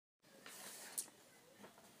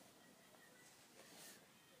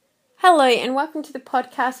Hello and welcome to the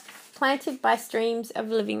podcast Planted by Streams of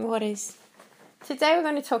Living Waters. Today we're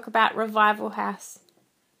going to talk about Revival House.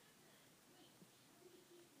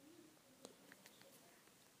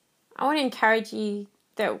 I want to encourage you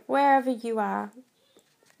that wherever you are,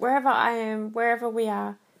 wherever I am, wherever we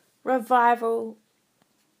are, revival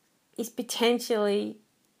is potentially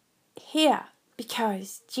here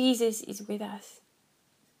because Jesus is with us.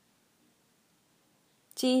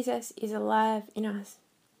 Jesus is alive in us.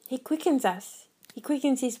 He quickens us. He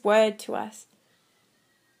quickens His word to us.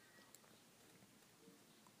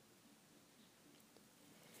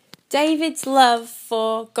 David's love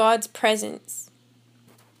for God's presence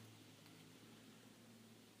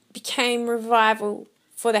became revival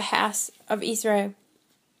for the house of Israel.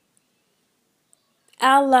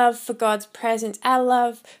 Our love for God's presence, our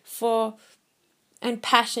love for and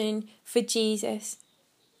passion for Jesus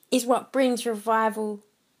is what brings revival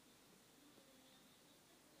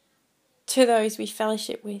to those we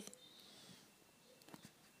fellowship with.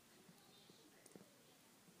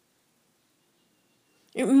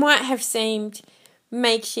 It might have seemed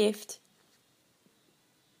makeshift.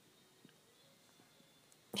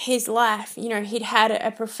 His life, he'd had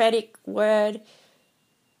a prophetic word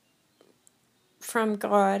from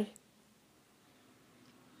God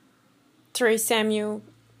through Samuel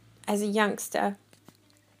as a youngster.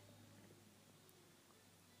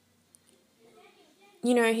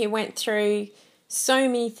 He went through so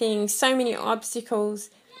many things, so many obstacles.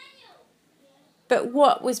 But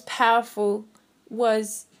what was powerful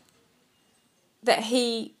was that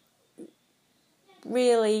he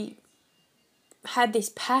really had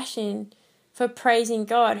this passion for praising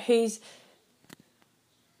God, who's,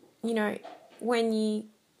 when you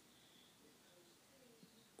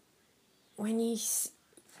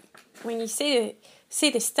see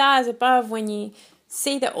the stars above, when you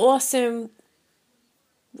see the awesome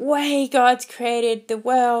way God's created the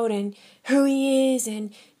world and who He is,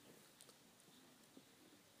 and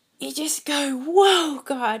you just go, whoa,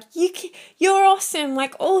 God, you're awesome.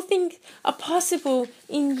 Like, all things are possible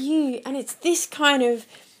in you. And it's this kind of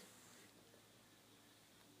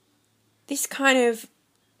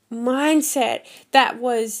mindset that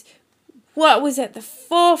was what was at the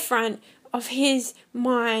forefront of his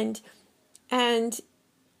mind. And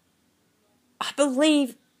I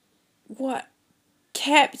believe what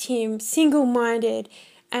kept him single-minded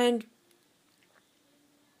and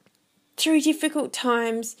through difficult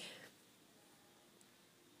times,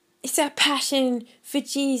 it's our passion for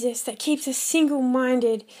Jesus that keeps us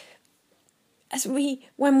single-minded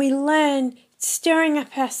when we learn stirring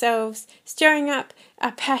up ourselves, stirring up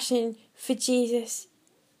our passion for Jesus.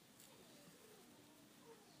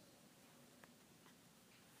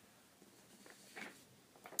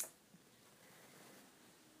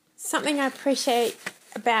 Something I appreciate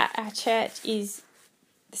about our church is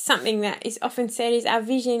something that is often said is our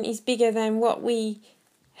vision is bigger than what we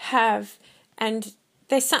have. And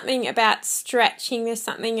there's something about stretching, there's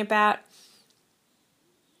something about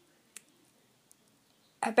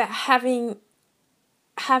having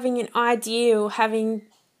an ideal,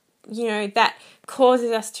 that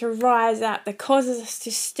causes us to rise up, that causes us to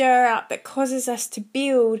stir up, that causes us to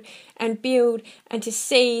build and to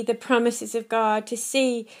see the promises of God, to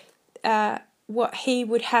see what He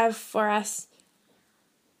would have for us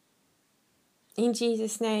in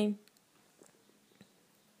Jesus' name.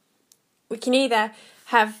 We can either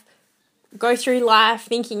go through life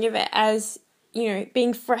thinking of it as,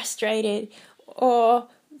 being frustrated, or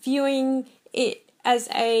viewing it as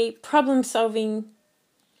a problem-solving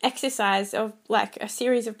exercise, of like a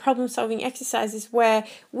series of problem-solving exercises where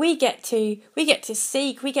we get to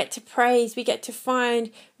seek, we get to praise, we get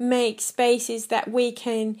to make spaces that we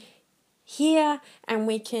can hear and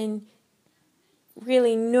we can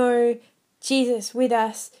really know Jesus with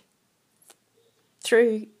us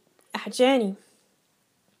through our journey.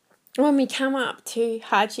 When we come up to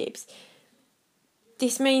hardships,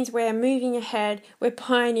 this means we're moving ahead, we're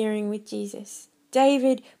pioneering with Jesus.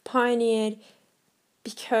 David pioneered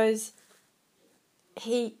because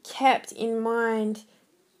he kept in mind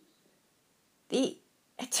the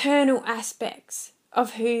eternal aspects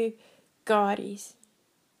of who God is.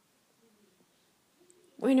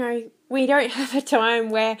 We know we don't have a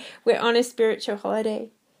time where we're on a spiritual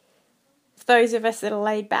holiday. For those of us that are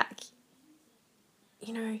laid back,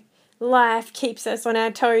 life keeps us on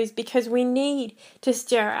our toes because we need to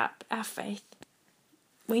stir up our faith.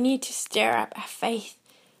 We need to stir up our faith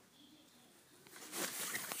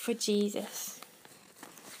for Jesus.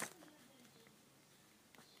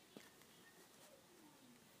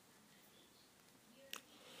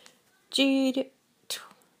 Jude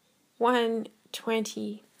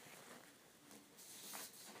 1:20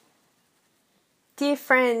 dear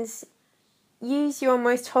friends, use your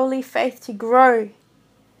most holy faith to grow.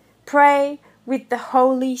 Pray with the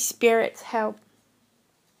Holy Spirit's help.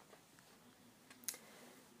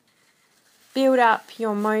 Build up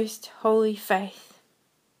your most holy faith.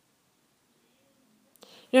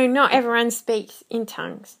 Not everyone speaks in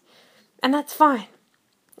tongues, and that's fine.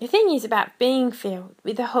 The thing is about being filled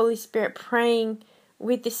with the Holy Spirit, praying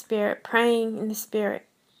with the Spirit, praying in the Spirit,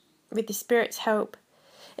 with the Spirit's help.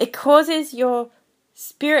 It causes your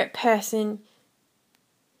spirit person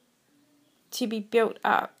to be built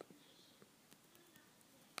up.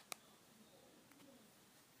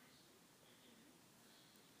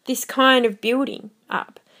 This kind of building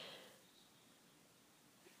up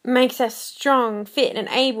makes us strong, fit, and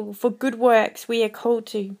able for good works we are called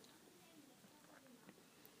to.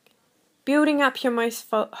 Building up your most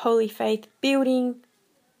holy faith, building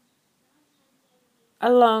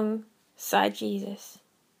alongside Jesus.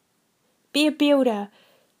 Be a builder.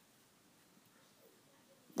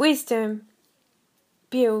 Wisdom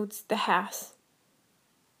builds the house.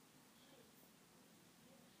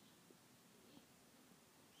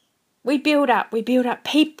 We build up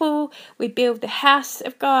people, we build the house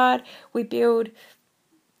of God, we build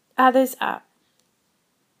others up.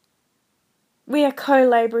 We are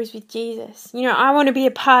co-laborers with Jesus. I want to be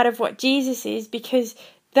a part of what Jesus is because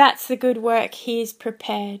that's the good work he has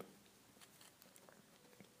prepared.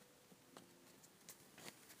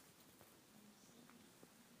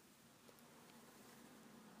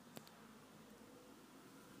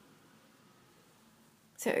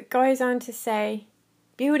 So it goes on to say,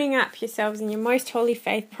 building up yourselves in your most holy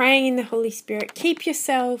faith, praying in the Holy Spirit, keep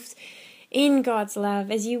yourselves in God's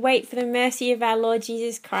love as you wait for the mercy of our Lord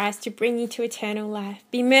Jesus Christ to bring you to eternal life.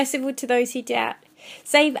 Be merciful to those who doubt.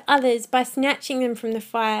 Save others by snatching them from the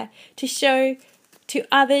fire. To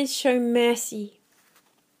others, show mercy.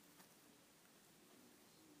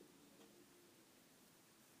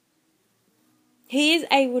 He is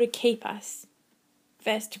able to keep us,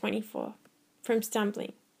 verse 24, from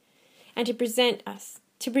stumbling, and to present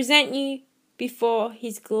you before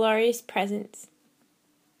his glorious presence,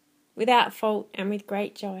 without fault and with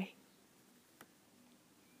great joy.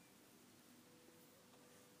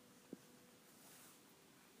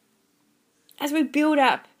 As we build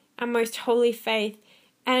up our most holy faith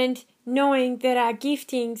and knowing that our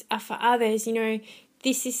giftings are for others,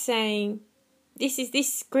 this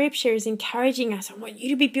scripture is encouraging us. I want you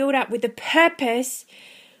to be built up with the purpose.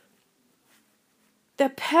 The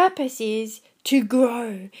purpose is to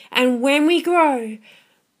grow. And when we grow,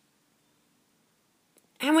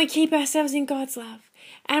 and we keep ourselves in God's love,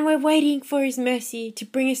 and we're waiting for his mercy to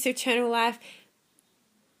bring us to eternal life,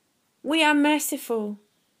 we are merciful.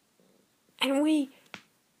 And we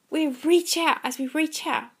reach out. As we reach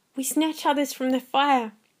out, we snatch others from the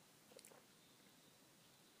fire.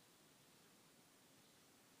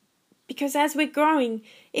 Because as we're growing,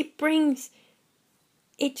 it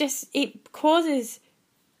causes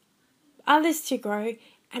others to grow,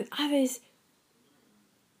 and others,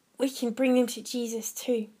 we can bring them to Jesus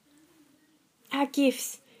too. Our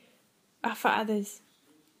gifts are for others.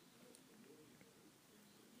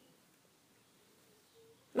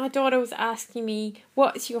 My daughter was asking me,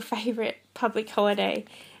 what's your favourite public holiday?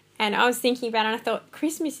 And I was thinking about it, and I thought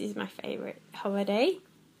Christmas is my favourite holiday,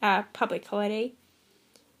 public holiday.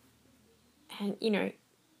 And,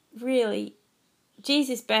 really,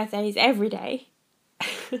 Jesus' birthday is every day.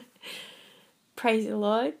 Praise the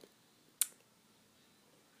Lord.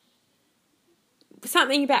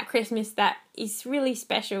 Something about Christmas that is really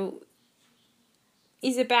special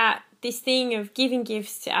is about this thing of giving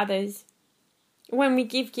gifts to others. When we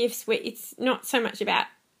give gifts, it's not so much about,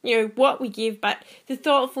 what we give, but the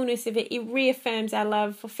thoughtfulness of it. It reaffirms our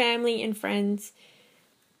love for family and friends.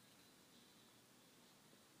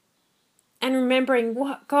 And remembering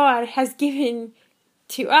what God has given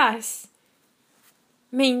to us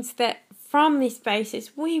means that from this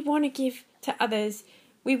basis, we want to give to others.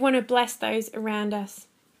 We want to bless those around us.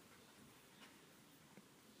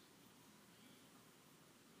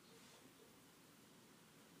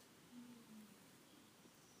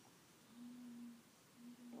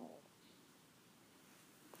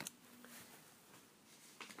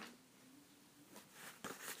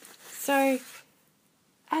 So,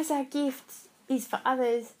 as our gift is for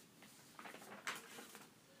others,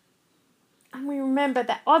 and we remember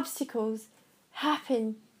that obstacles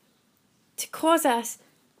happen it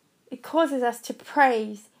causes us to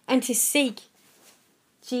praise and to seek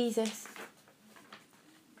Jesus.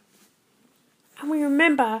 And we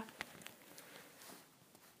remember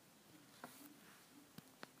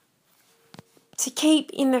to keep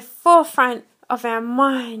in the forefront of our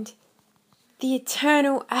mind the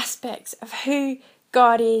eternal aspects of who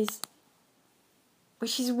God is,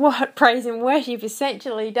 which is what praise and worship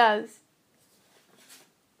essentially does.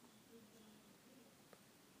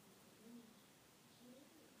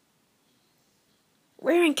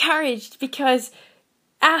 We're encouraged because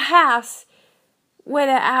our house,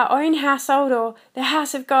 whether our own household or the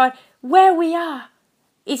house of God, where we are,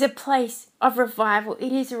 is a place of revival.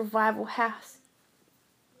 It is a revival house.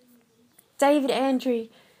 David Andrew,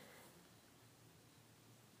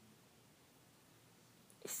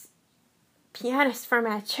 pianist from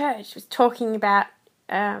our church, was talking about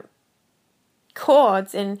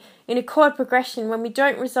chords, and in a chord progression, when we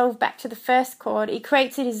don't resolve back to the first chord, it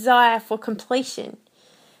creates a desire for completion.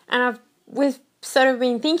 And we've sort of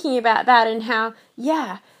been thinking about that and how,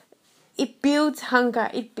 it builds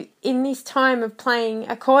hunger. In this time of playing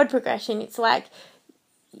a chord progression, it's like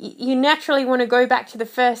you naturally want to go back to the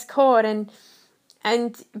first chord,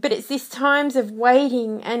 but it's these times of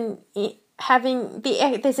waiting and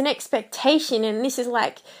there's an expectation, and this is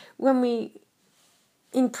like when we,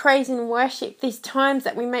 in praise and worship, these times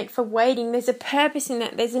that we make for waiting, there's a purpose in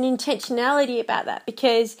that. There's an intentionality about that,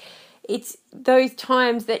 because it's those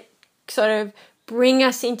times that sort of bring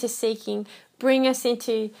us into seeking, bring us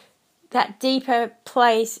into that deeper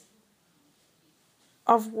place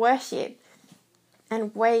of worship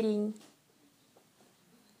and waiting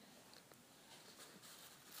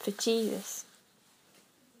for Jesus.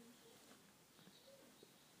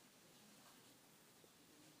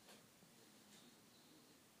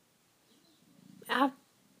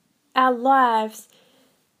 Our lives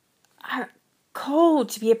are called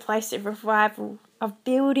to be a place of revival, of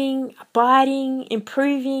building, abiding,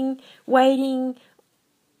 improving, waiting,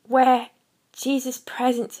 where Jesus'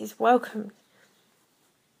 presence is welcomed.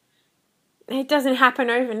 It doesn't happen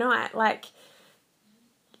overnight.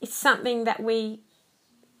 It's something that we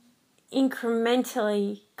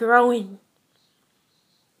incrementally grow in.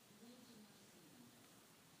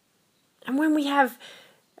 And when we have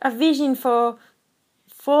a vision for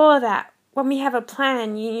that, when we have a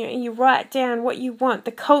plan, you write down what you want,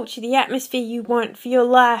 the culture, the atmosphere you want for your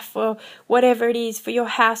life, or whatever it is, for your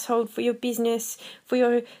household, for your business,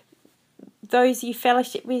 for those you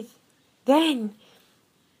fellowship with. Then,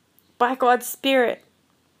 by God's Spirit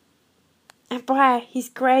and by His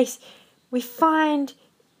grace, we find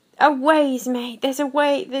a way is made. There's a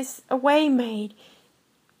way made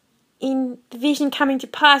in the vision coming to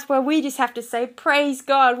pass, where we just have to say, praise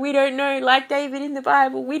God. We don't know, like David in the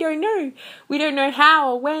Bible, we don't know. We don't know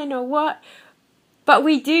how or when or what, but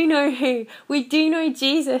we do know who. We do know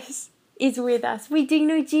Jesus is with us. We do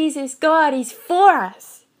know Jesus, God, is for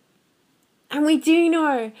us. And we do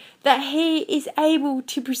know that He is able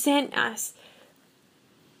to present us,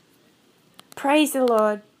 praise the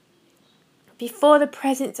Lord, before the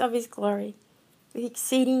presence of His glory with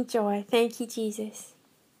exceeding joy. Thank you, Jesus.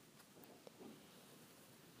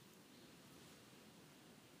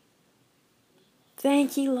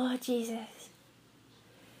 Thank you, Lord Jesus.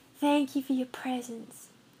 Thank you for your presence.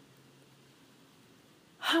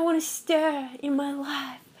 I want to stir in my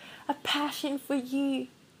life a passion for you.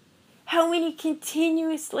 How many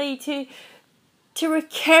continuously to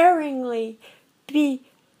recurringly be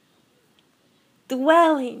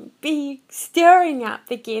dwelling, be stirring up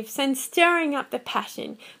the gifts and stirring up the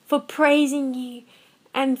passion for praising you,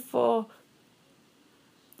 and for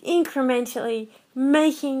incrementally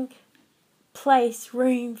making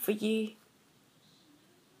room for you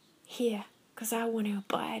here, because I want to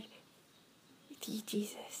abide with you,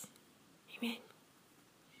 Jesus.